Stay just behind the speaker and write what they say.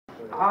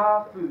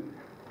Food.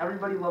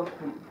 Everybody loves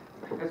food.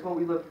 It's what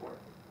we live for.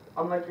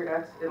 Unlike your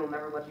ex, it'll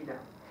never let you down.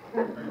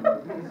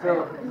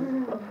 So,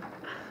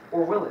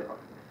 or will it?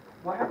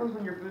 What happens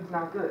when your food's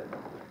not good?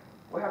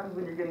 What happens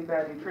when you're getting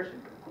bad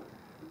nutrition?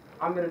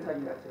 I'm going to tell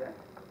you that today.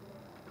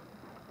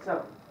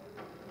 So,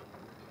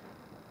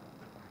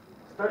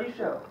 studies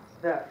show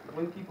that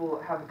when people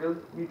have a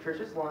good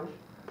nutritious lunch,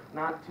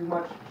 not too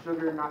much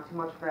sugar, not too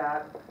much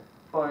fat,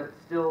 but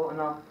still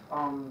enough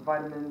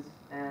vitamins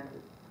and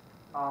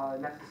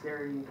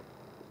necessary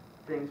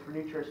things for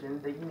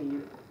nutrition that you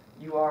need,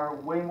 you are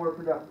way more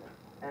productive.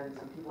 And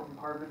some people from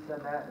Harvard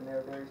said that, and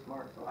they're very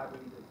smart, so I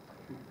believe it.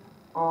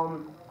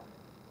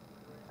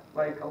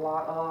 Like a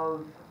lot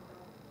of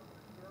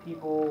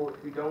people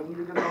who don't eat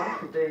a good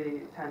lunch,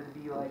 they tend to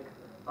be like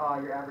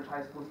your average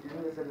high school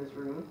student that's in this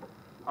room,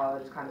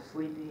 just kind of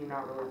sleepy,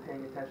 not really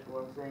paying attention to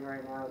what I'm saying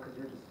right now because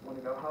you just want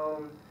to go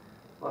home.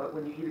 But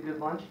when you eat a good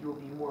lunch, you'll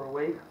be more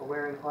awake,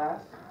 aware in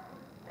class,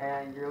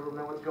 and you're able to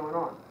know what's going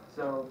on.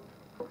 So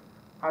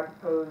I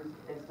propose,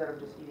 instead of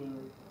just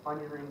eating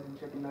onion rings and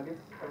chicken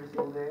nuggets every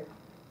single day,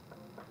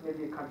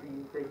 maybe a country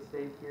baked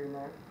steak here and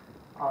there,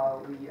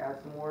 we add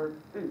some more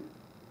food.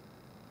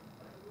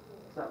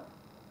 So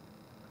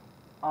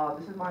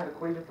this is my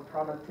equation for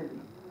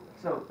productivity.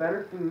 So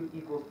better food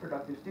equals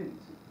productive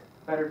students.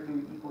 Better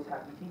food equals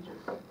happy teachers.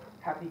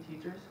 Happy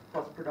teachers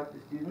plus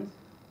productive students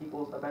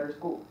equals a better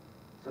school.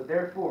 So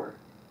therefore,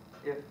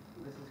 if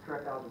this is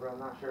correct algebra, I'm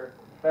not sure,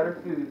 better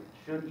food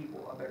should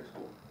equal a better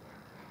school.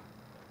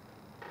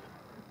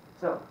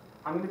 So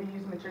I'm going to be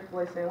using the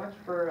Chick-fil-A sandwich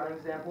for an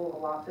example a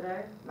lot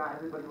today. Not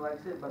everybody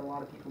likes it, but a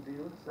lot of people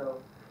do.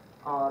 So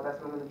that's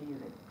what I'm going to be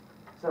using.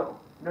 So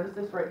notice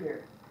this right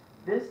here.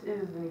 This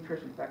is the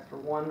nutrition facts for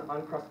one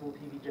Uncrustable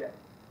PBJ.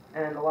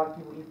 And a lot of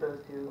people eat those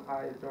too.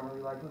 I don't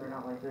really like them. They're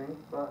not my thing,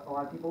 but a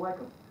lot of people like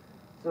them.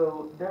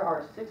 So there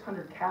are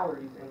 600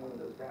 calories in one of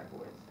those bad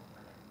boys.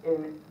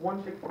 In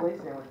one Chick-fil-A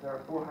sandwich, there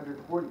are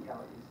 440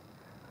 calories.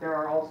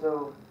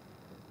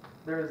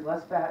 There is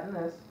less fat in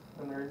this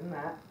than there is in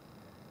that.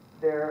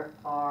 There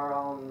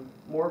are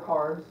more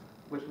carbs,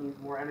 which means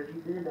more energy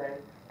for your day,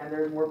 and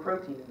there's more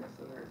protein in this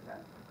than there is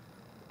that.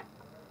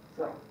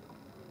 So,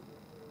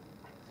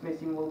 this may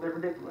seem a little bit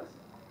ridiculous.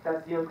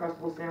 That's the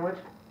Uncrustable sandwich.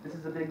 This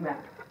is a Big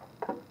Mac.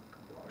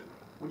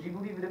 Would you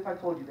believe it if I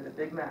told you that a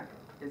Big Mac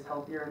is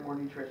healthier and more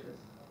nutritious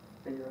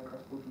than your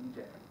Uncrustable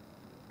PBJ?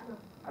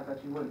 I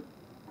bet you wouldn't.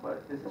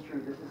 But this is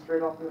true. This is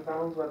straight off the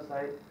McDonald's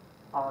website.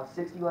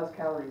 60 less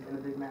calories in a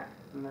Big Mac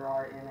than there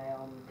are in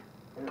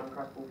an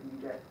Uncrustable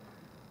PBJ.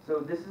 So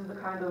this is the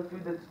kind of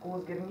food that the school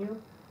is giving you.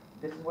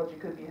 This is what you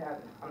could be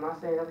having. I'm not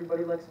saying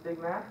everybody likes a Big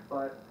Mac,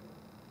 but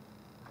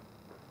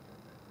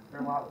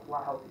they're a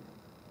lot healthier.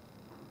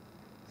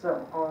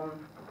 So,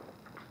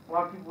 a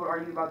lot of people would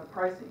argue about the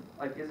pricing.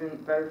 Like,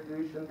 isn't better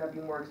food, shouldn't that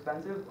be more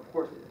expensive? Of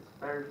course it is.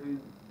 Better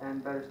food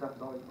and better stuff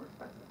is always more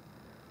expensive.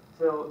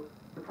 So,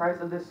 the price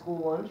of this school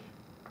lunch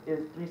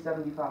is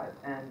 $3.75,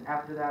 and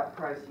after that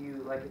price,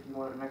 like if you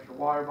want an extra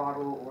water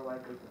bottle or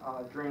like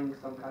a drink,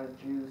 some kind of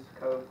juice,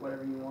 Coke,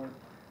 whatever you want,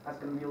 that's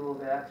going to be a little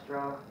bit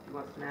extra. If you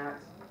want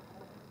snacks,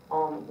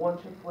 one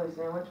Chick-fil-A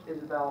sandwich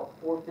is about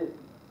 $4.50.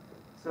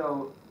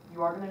 So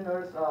you are going to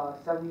notice a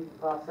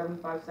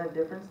 75-cent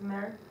difference in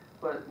there,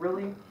 but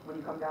really, when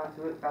you come down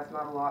to it, that's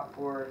not a lot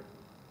for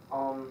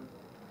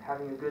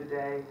having a good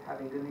day,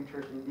 having good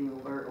nutrition, being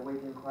alert,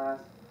 awake in class.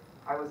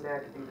 I would say I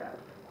could do that.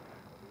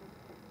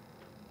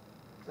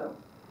 So,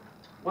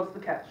 what's the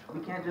catch? We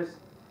can't just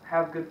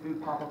have good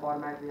food pop up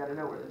automatically out of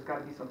nowhere. There's got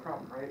to be some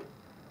problem, right?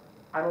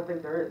 I don't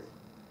think there is.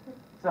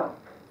 So,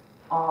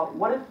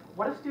 what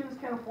if students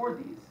can't afford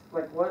these?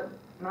 Like,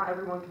 not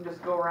everyone can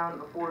just go around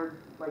and afford,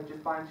 like,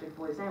 just buying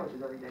Chick-fil-A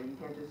sandwiches every day. You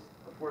can't just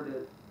afford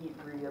to eat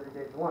 3 every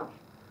day for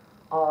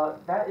lunch.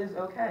 That is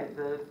okay.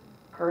 The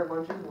current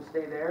lunches will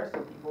stay there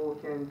so people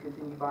can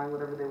continue buying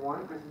whatever they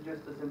want. This is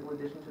just a simple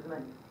addition to the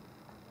menu.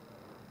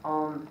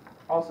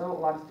 Also, a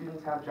lot of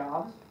students have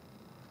jobs.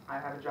 I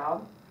have a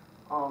job.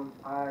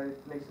 I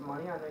make some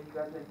money. I know you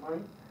guys make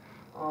money.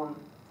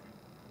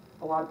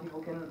 A lot of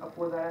people can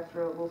afford that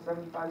extra little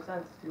 75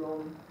 cents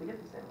to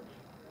get the sandwich.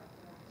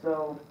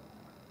 So,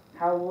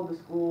 how will the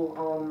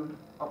school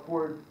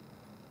afford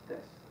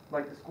this?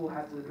 Like, the school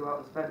has to go out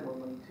and spend more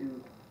money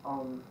to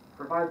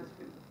provide this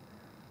food.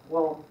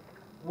 Well,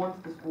 once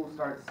the school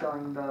starts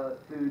selling the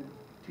food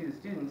to the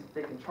students,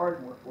 they can charge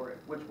more for it,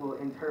 which will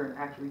in turn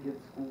actually give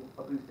the school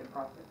a boost in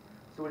profit.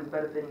 So it is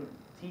benefiting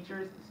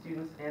teachers, the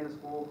students, and the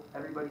school.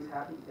 Everybody's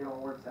happy. It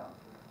all works out.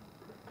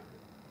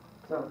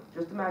 So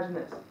just imagine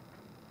this.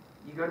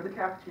 You go to the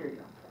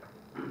cafeteria.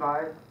 You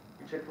buy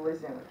your Chick-fil-A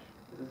sandwich.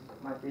 This is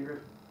my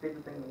favorite thing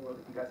in the world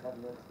if you guys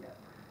haven't noticed yet.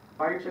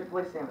 Buy your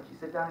Chick-fil-A sandwich. You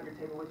sit down at your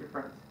table with your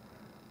friends.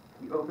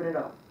 You open it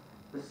up.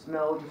 The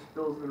smell just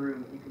fills the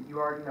room. You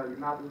already know. Your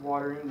mouth is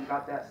watering. You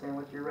got that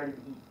sandwich. You're ready to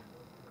eat.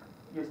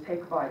 You just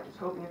take a bite, just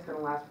hoping it's going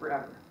to last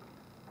forever.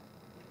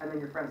 And then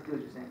your friend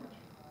steals your sandwich.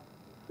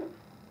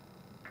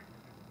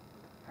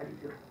 How do you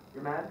feel?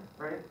 You're mad,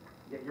 right?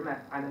 Yeah, you're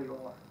mad. I know you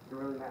all are. You're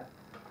really mad.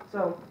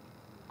 So,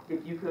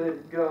 if you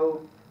could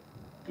go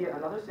get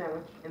another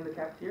sandwich in the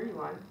cafeteria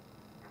line,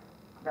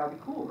 that would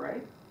be cool,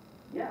 right?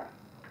 Yeah,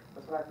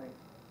 that's what I think.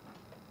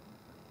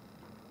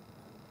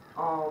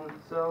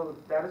 So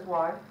that is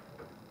why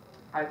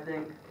I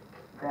think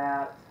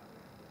that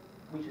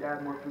we should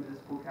add more food to the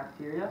school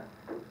cafeteria.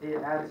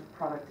 It adds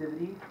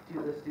productivity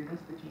to the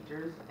students, the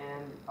teachers,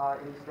 and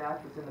any staff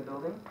that's in the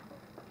building.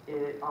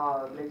 It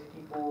makes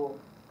people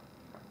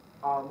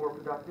more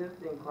productive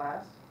in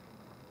class,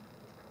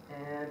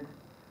 and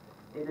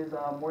it is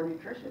more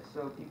nutritious,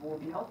 so people will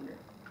be healthier.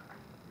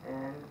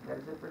 And that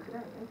is it for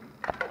today.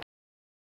 Thank you.